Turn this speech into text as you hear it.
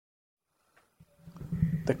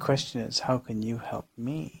The question is, how can you help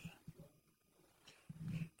me?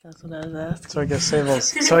 That's what I was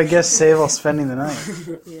asking. So I guess Sable's spending the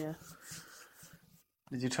night. Yeah.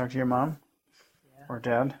 Did you talk to your mom? Yeah. Or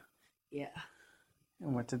dad? Yeah.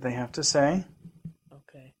 And what did they have to say?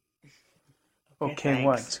 Okay. Okay,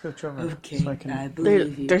 what? Thanks. Scooch over. Okay, So I can... I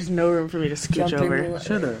believe you. There's no room for me to scooch Jump in over. the-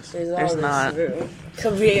 Sure there is. There's There's all not. this room.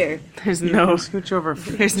 Come here. There's You no. can scooch over.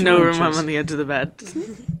 There's 2 no room. inches. I'm on the edge of the bed.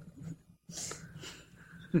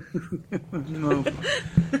 Move.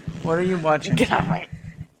 What are you watching? Get out of my.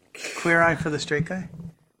 Queer Eye for the Straight Guy?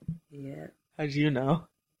 Yeah. How'd you know?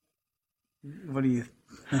 What do you...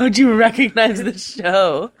 How'd you recognize the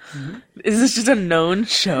show? Is this just a known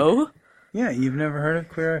show? Yeah, you've never heard of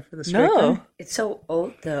Queer Eye for the Straight No. Guy? It's so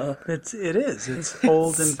old though. It is. It's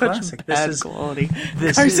old and Such classic. bad quality.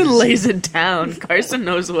 this Carson is- lays it down. Carson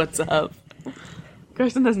knows what's up.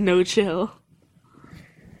 Carson has no chill.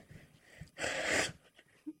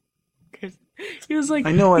 He was like,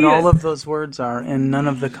 I know what he all was- of those words are and none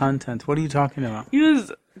of the content. What are you talking about? He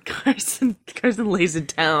was Carson lays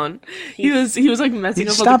it down. He was like messing You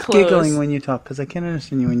up stop all the clothes. giggling when you talk, because I can't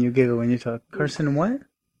understand you when you giggle when you talk. Carson, what?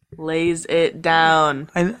 Lays it down.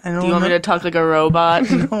 I don't Do you want me to talk like a robot?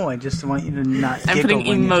 No, I just want you to not I'm giggle putting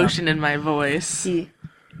when you talk. emotion in my voice. He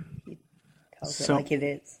tells So- it like it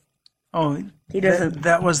is. Oh, He doesn't.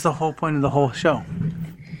 that was the whole point of the whole show.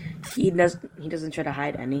 He doesn't try to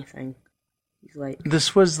hide anything. He's like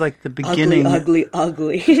This was like the beginning.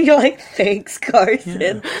 ugly. You're like, thanks, Carson.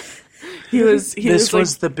 Yeah. He was This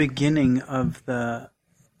was like, the beginning of I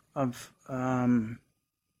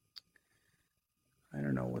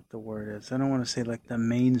don't know what the word is. I don't want to say like the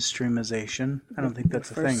mainstreamization. I don't think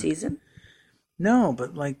that's a First thing. season. No,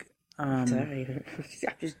 but like Sorry,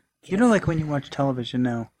 I'm just. you know, like when you watch television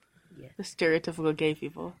now. the stereotypical gay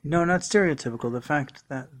people. No, not stereotypical. The fact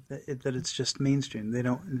that it's just mainstream. They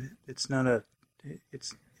don't. It's not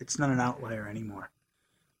an outlier anymore.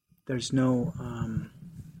 There's no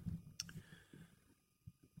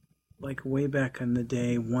like way back in the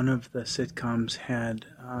day, one of the sitcoms had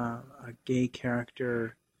a gay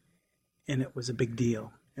character, and it was a big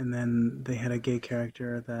deal. And then they had a gay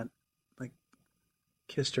character that like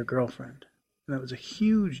kissed her girlfriend, and that was a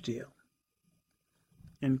huge deal.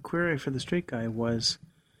 And Queer Eye for the Straight Guy was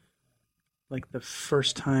like the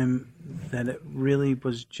first time that it really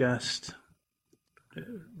was just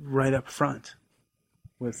right up front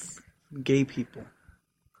with gay people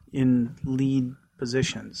in lead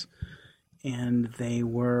positions. And they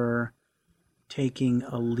were taking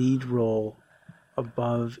a lead role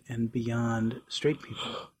above and beyond straight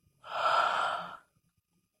people.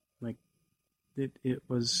 Like, it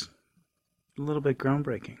was a little bit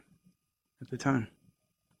groundbreaking at the time.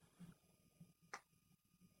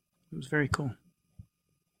 It was very cool.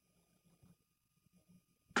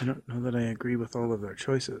 I don't know that I agree with all of their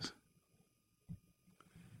choices,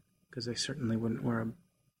 because I certainly wouldn't wear a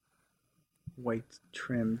white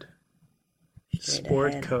trimmed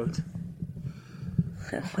sport ahead. coat.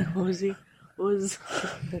 What was he? What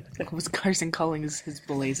was Carson calling his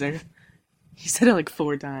blazer? He said it like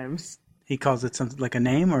 4 times. He calls it something like a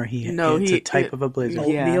name, or it's he- a type of a blazer.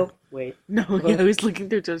 Yeah. Oatmeal? Wait. No, yeah, he was looking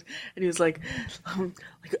through those, and he was like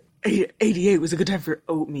 88 was a good time for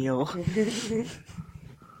oatmeal. And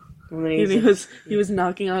And he was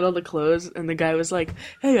knocking out all the clothes, and the guy was like,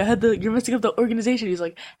 "Hey, you're messing up the organization." He's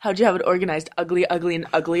like, "How'd you have it organized? Ugly, ugly, and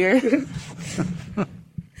uglier."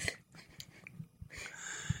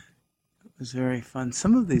 It was very fun.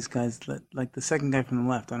 Some of these guys, like the second guy from the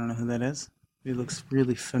left, I don't know who that is. He looks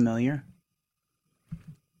really familiar.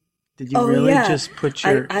 Did you really just put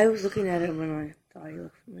your... I was looking at him when I thought he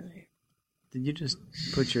looked familiar. Did you just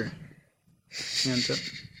put your hands up?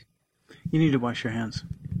 You need to wash your hands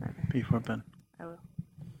before bed. I will.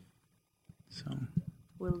 So,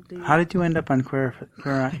 Will do. how did you end up on Queer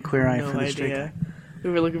Eye No for the Straight idea. Guy? We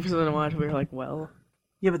were looking for something to watch. We were like, well,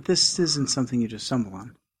 Yeah, but this isn't something you just stumble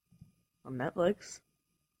on. on Netflix.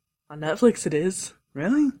 On Netflix, it is.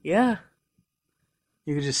 Really? Yeah.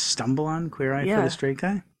 You could just stumble on Queer Eye for Yeah. the Straight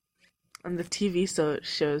Guy? On the TV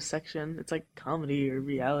shows section, it's like comedy or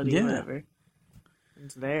reality Yeah. or whatever.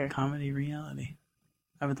 It's there. Comedy reality.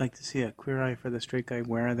 I would like to see a Queer Eye for the Straight Guy.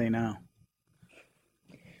 Where are they now?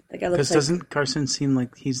 That guy Because looks like doesn't Carson seem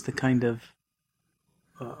like he's the kind of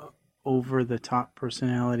over-the-top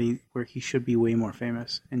personality where he should be way more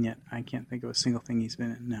famous, and yet I can't think of a single thing he's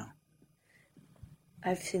been in now.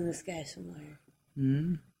 I've seen this guy somewhere.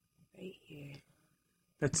 Hmm? Right here.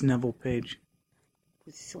 That's Neville Page.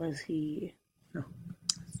 This was he.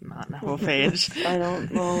 It's not Neville Page. I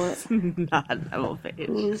don't know. Not Neville Page.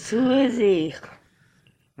 Who is he?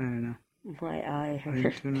 I don't know. My eye I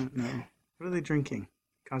hurt. do not know. What are they drinking?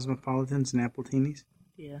 Cosmopolitans and Appletinis?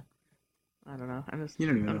 Yeah. I don't know. You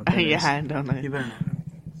don't even know what that yeah, is. I don't know. You better not know.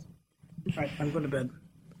 Alright, I'm going to bed.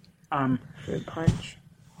 Fruit punch.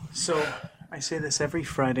 So, I say this every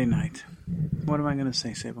Friday night. What am I going to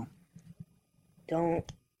say, Sable? Don't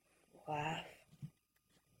laugh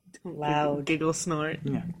loud. Giggle, snort.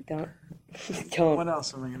 Yeah. Don't. What Don't.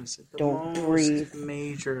 else am I going to say? The Don't most breathe.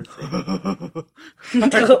 major thing.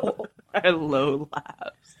 Our low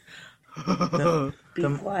laughs. Be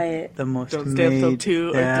quiet. The most Don't stay up till 2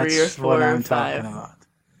 or 3 or That's 4 what or I'm 5. talking about.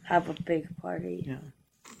 Have a big party. Yeah.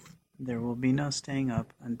 There will be no staying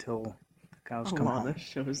up until the cows come Alana home.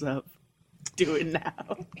 shows up. Do it now.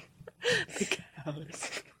 The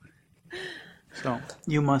cows. So,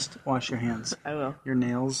 you must wash your hands. I will. Your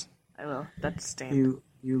nails. I will. That's stained.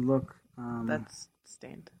 You look That's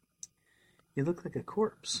stained. you look like a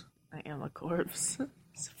corpse. I am a corpse.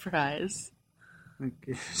 Surprise. Like,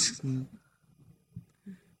 it's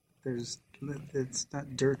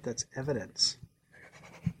not dirt, that's evidence.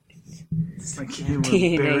 It's like you were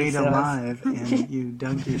DNA buried cells. alive and you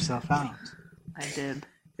dug yourself out. I did.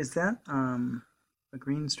 Is that a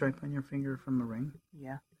green stripe on your finger from a ring?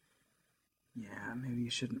 Yeah. Yeah, maybe you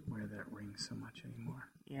shouldn't wear that ring so much anymore.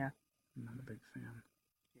 Yeah. I'm not a big fan.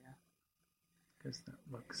 Yeah. Because that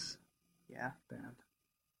looks Yeah. bad.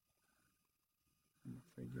 I'm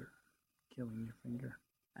afraid you're killing your finger.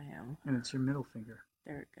 I am. And it's your middle finger.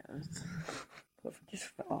 There it goes. What if it just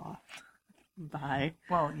fell off? Bye.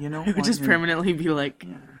 Well, you know It would just permanently be like,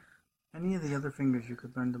 Yeah. Any of the other fingers you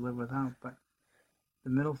could learn to live without, but the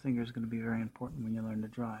middle finger is going to be very important when you learn to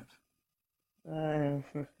drive. what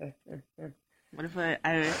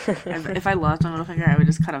if if I lost my middle finger, I would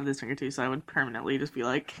just cut off this finger too, so I would permanently just be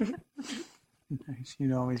like,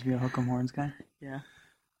 You'd always be a hook 'em horns guy. yeah.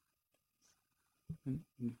 And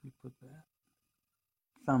you put that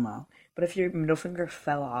thumb out. But if your middle finger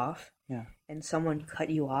fell off Yeah. and someone cut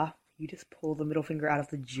you off, you just pull the middle finger out of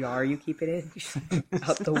the jar you keep it in, just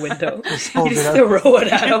out the window. Just hold You it just up. throw it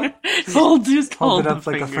at them. hold Hold it the up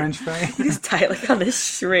like a finger. French fry. You just tie it like on a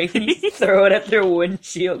string. You throw it at their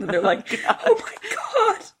windshield, and they're like, God. "Oh my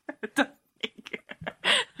god!" The finger.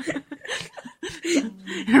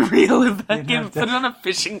 Reel it back You'd in, have to- put it on a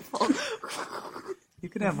fishing pole. You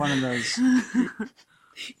could have one of those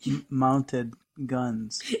mounted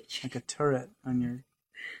guns, like a turret on your.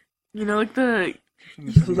 You know, like the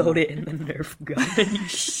You load it in the Nerf gun and you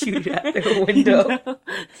shoot at their window.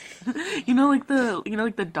 you know, like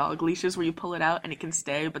the dog leashes where you pull it out and it can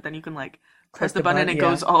stay, but then you can like press Click the the button and it button,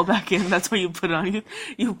 goes yeah. all back in. That's why you put it on.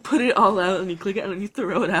 You put it all out and you click it and you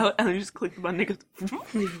throw it out and then you just click the button and it goes.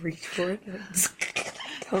 You reach for it, and it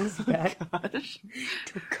comes back. Gosh.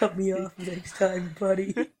 Don't cut me off next time,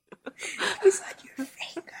 buddy. It's like your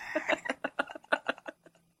finger.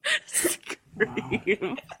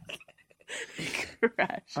 Scream.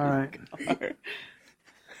 Crash. All right. Car.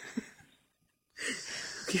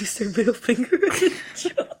 Use their middle finger as a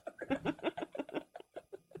jar.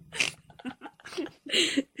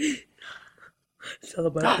 It's all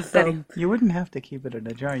about the thumb. You wouldn't have to keep it in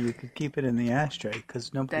a jar. You could keep it in the ashtray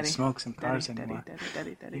because nobody Daddy. smokes in cars Daddy, anymore. daddy,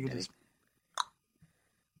 You could daddy. just-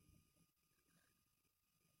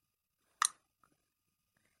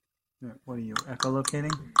 What are you,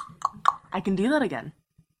 echolocating? I can do that again.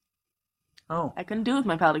 Oh, I can do it with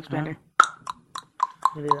my palate expander.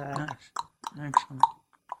 Maybe that. nice. Excellent.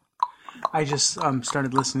 I just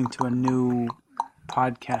started listening to a new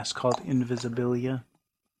podcast called Invisibilia,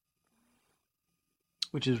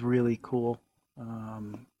 which is really cool.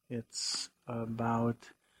 It's about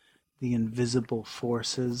the invisible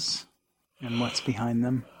forces and what's behind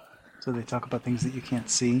them. So they talk about things that you can't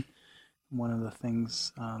see. One of the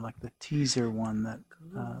things, like the teaser one that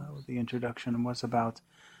the introduction was about,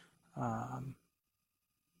 it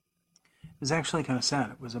was actually kind of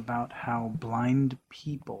sad. It was about how blind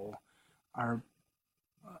people are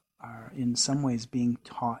in some ways being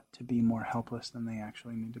taught to be more helpless than they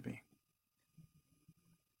actually need to be.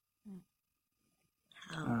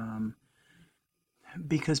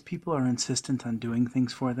 Because people are insistent on doing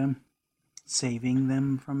things for them, saving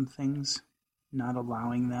them from things, not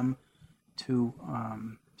allowing them to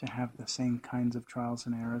have the same kinds of trials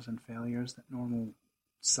and errors and failures that normal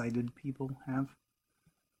sighted people have.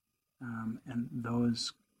 And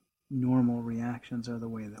those normal reactions are the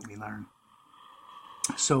way that we learn.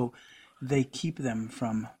 So they keep them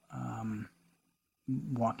from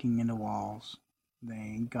walking into walls.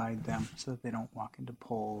 They guide them so that they don't walk into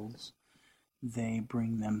poles. They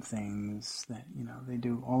bring them things that, they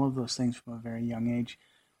do all of those things from a very young age.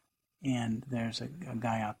 And there's a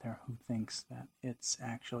guy out there who thinks that it's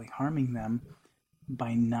actually harming them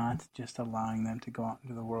by not just allowing them to go out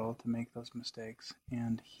into the world to make those mistakes.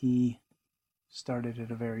 And he started at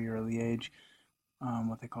a very early age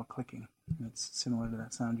what they call clicking. And it's similar to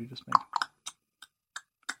that sound you just made.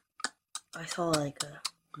 I saw like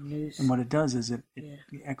a news. And what it does is it Yeah.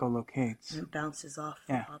 echolocates. And it bounces off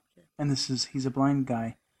Yeah. the object. And he's a blind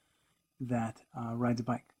guy that rides a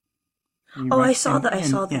bike. And he Oh, I rides- saw that. I and-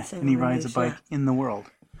 saw that yeah, thing and he on the rides news, a bike in the world.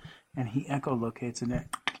 And he echolocates and it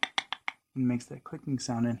makes that clicking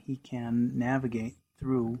sound, and he can navigate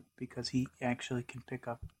through because he actually can pick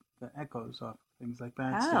up the echoes of things like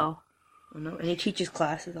that. How? Oh, no, and he teaches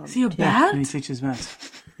classes on Is he a too. bat? And he teaches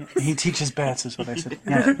bats. Yeah, he teaches bats, is what I said.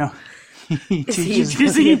 Yeah, no. He Is he teaches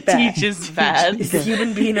just- He a bat? teaches bats. Is the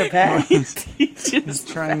human being a bat? He's Teaches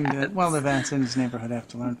trying to. Well, the bats in his neighborhood have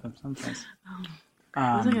to learn from someplace.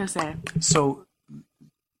 What was I gonna say?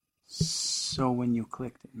 So when you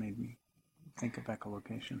clicked, it made me think of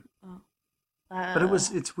echolocation. But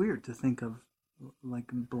But it's weird to think of like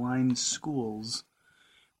blind schools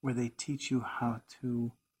where they teach you how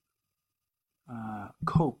to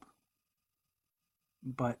cope.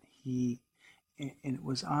 But and it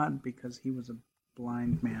was odd because he was a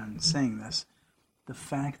blind man saying this. The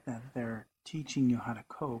fact that they're teaching you how to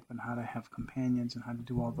cope and how to have companions and how to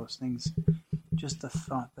do all those things, just the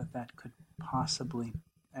thought that could possibly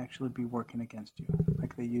actually be working against you.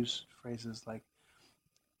 Like they use phrases like,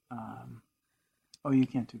 oh, you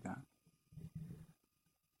can't do that.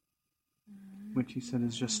 Which he said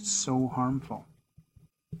is just so harmful.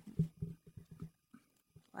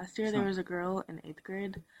 last year there was a girl in 8th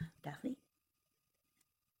grade. Daphne?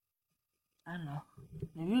 I don't know.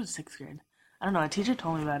 Maybe it was 6th grade. I don't know. A teacher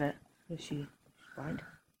told me about it. Is she blind?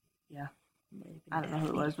 Yeah. Might have been I don't know who it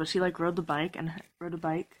Daphne. was, but she like rode a bike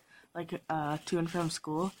like to and from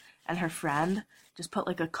school, and her friend just put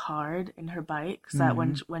like a card in her bike so that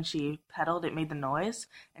when she pedaled it made the noise,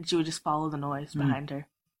 and she would just follow the noise behind her.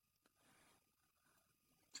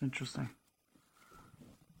 It's interesting.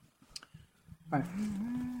 Right.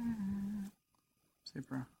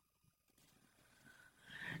 Super.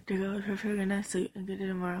 To go for a good night's sleep and get it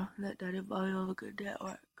tomorrow. Let Daddy Bobby have a good day at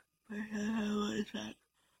work.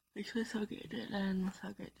 Thanks for so good and we'll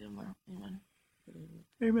have a great day tomorrow. Amen.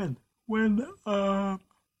 Amen. When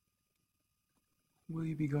will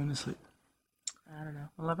you be going to sleep? I don't know.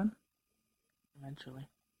 11? Eventually.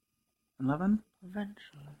 11?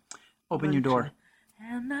 Eventually. Open your door.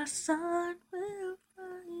 And the sun will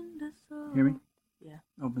find us all. Hear me? Yeah.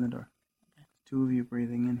 Open the door. Two of you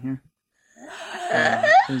breathing in here.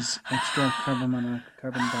 There's extra carbon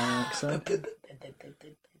dioxide.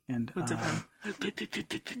 And What's it from?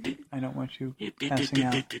 I don't want you passing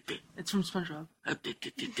out. It's from SpongeBob.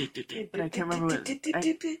 But I can't remember what.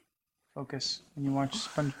 Focus. When you watch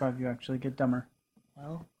SpongeBob, you actually get dumber.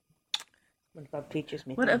 Well, SpongeBob teaches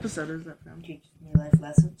me. What things. episode is that from? Teaches me life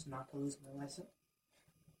lessons, not to lose my lesson.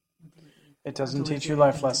 It doesn't teach you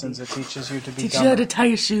life lessons. It teaches you to be Teach you how dumber. to tie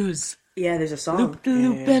your shoes. Yeah, there's a song. Loop de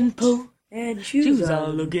loop and pull. And Shoes are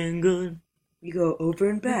looking good. You go over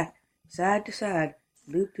and back, side to side,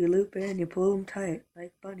 loop de loop, and you pull them tight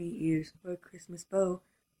like bunny ears or a Christmas bow.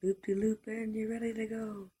 Loop de loop, and you're ready to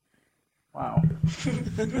go. Wow.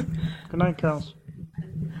 Good night, girls.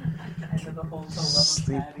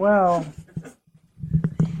 Sleep well.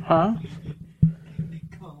 Huh?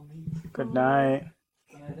 Good night.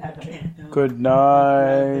 Good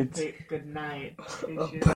night. Good night.